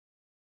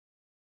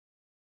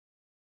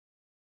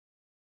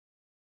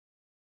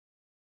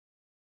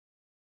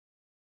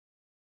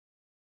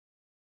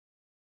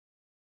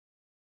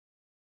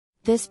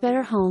This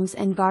Better Homes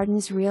and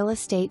Gardens Real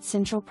Estate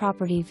Central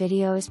Property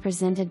video is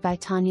presented by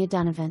Tonya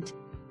Dunnavant.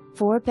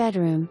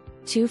 4-bedroom,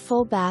 2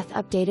 full bath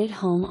updated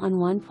home on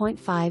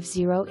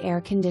 1.50 air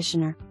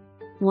conditioner.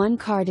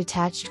 1-car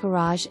detached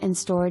garage and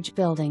storage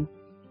building.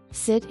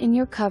 Sit in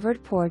your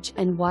covered porch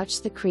and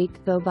watch the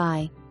creek go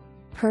by.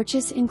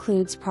 Purchase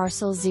includes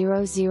parcel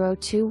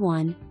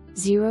 0021,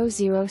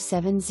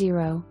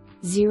 0070,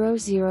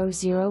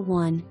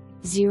 0001,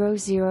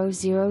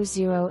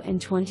 0000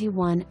 and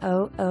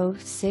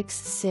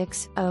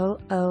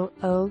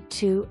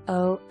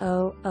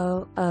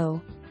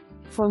 21006600020000.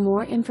 For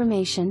more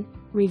information,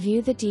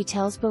 review the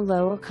details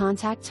below or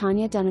contact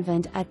Tonya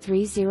Dunnavant at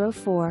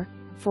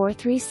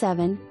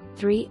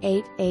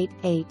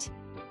 304-437-3888.